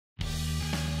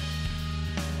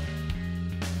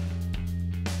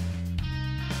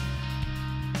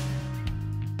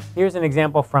Here's an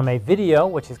example from a video,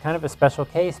 which is kind of a special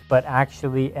case, but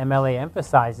actually MLA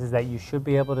emphasizes that you should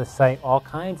be able to cite all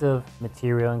kinds of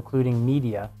material, including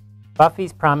media.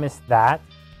 Buffy's promised that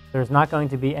there's not going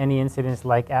to be any incidents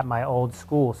like at my old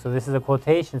school. So this is a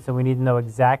quotation, so we need to know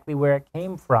exactly where it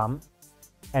came from.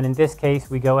 And in this case,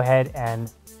 we go ahead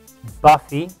and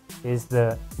Buffy is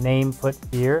the name put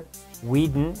here,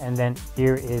 Whedon, and then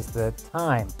here is the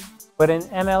time. But in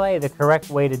MLA, the correct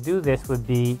way to do this would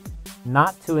be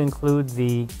not to include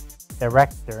the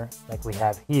director, like we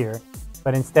have here,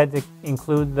 but instead to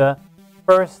include the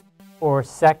first or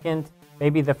second,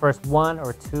 maybe the first one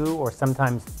or two or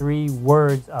sometimes three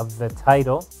words of the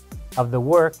title of the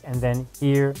work, and then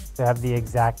here to have the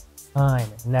exact time.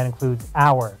 And that includes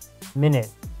hour, minute,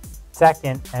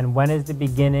 second, and when is the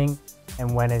beginning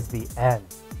and when is the end.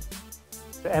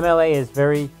 So MLA is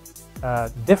very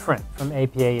different from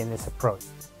APA in this approach.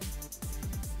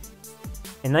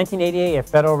 In 1988, a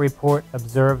federal report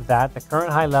observed that the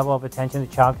current high level of attention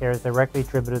to child care is directly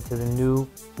attributed to the new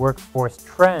workforce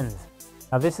trends.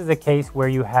 Now, this is a case where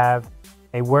you have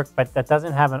a work but that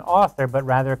doesn't have an author, but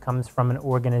rather comes from an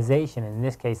organization, in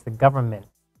this case, the government.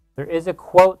 There is a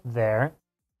quote there,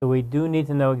 so we do need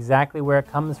to know exactly where it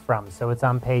comes from. So it's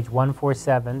on page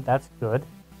 147. That's good.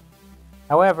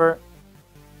 However,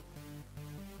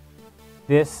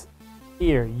 this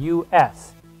here,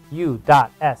 U.S.,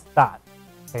 U.S.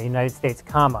 Okay, United States,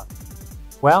 comma.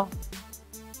 Well,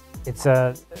 it's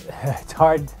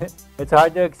hard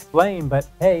to explain, but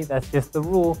hey, that's just the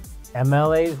rule.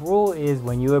 MLA's rule is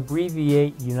when you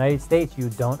abbreviate United States, you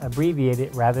don't abbreviate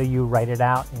it. Rather, you write it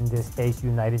out, in this case,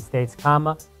 United States,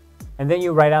 comma. And then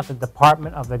you write out the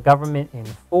department of the government in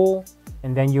full,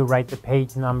 and then you write the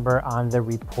page number on the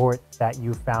report that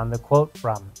you found the quote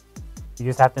from. You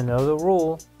just have to know the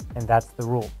rule, and that's the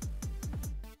rule.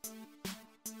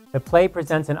 The play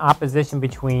presents an opposition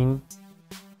between,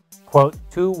 quote,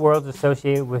 two worlds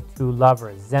associated with two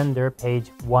lovers. Zender, page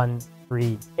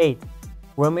 138.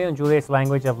 Romeo and Juliet's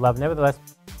language of love nevertheless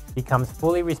becomes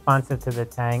fully responsive to the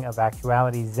tang of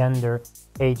actuality. Zender,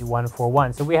 page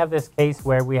 141. So we have this case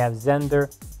where we have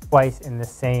Zender twice in the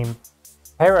same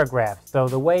paragraph. So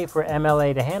the way for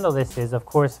MLA to handle this is, of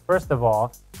course, first of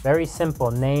all, very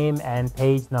simple, name and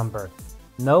page number.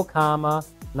 No comma,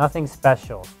 nothing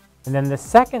special. And then the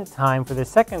second time, for the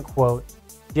second quote,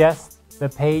 just the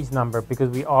page number, because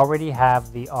we already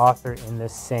have the author in the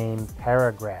same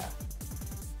paragraph.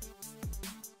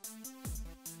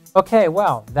 Okay,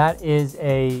 well, that is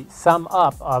a sum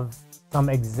up of some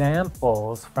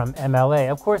examples from MLA.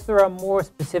 Of course, there are more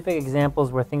specific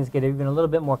examples where things get even a little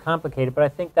bit more complicated, but I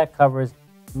think that covers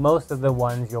most of the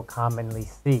ones you'll commonly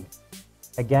see.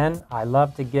 Again, I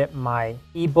love to get my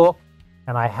ebook,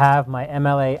 and I have my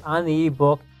MLA on the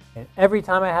ebook. And every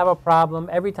time I have a problem,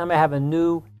 every time I have a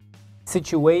new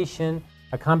situation,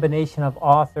 a combination of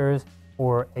authors,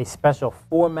 or a special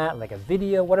format like a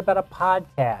video, what about a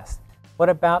podcast? What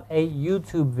about a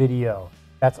YouTube video?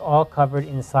 That's all covered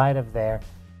inside of there.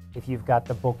 If you've got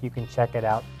the book, you can check it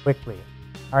out quickly.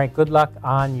 All right, good luck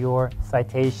on your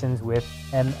citations with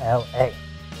MLA.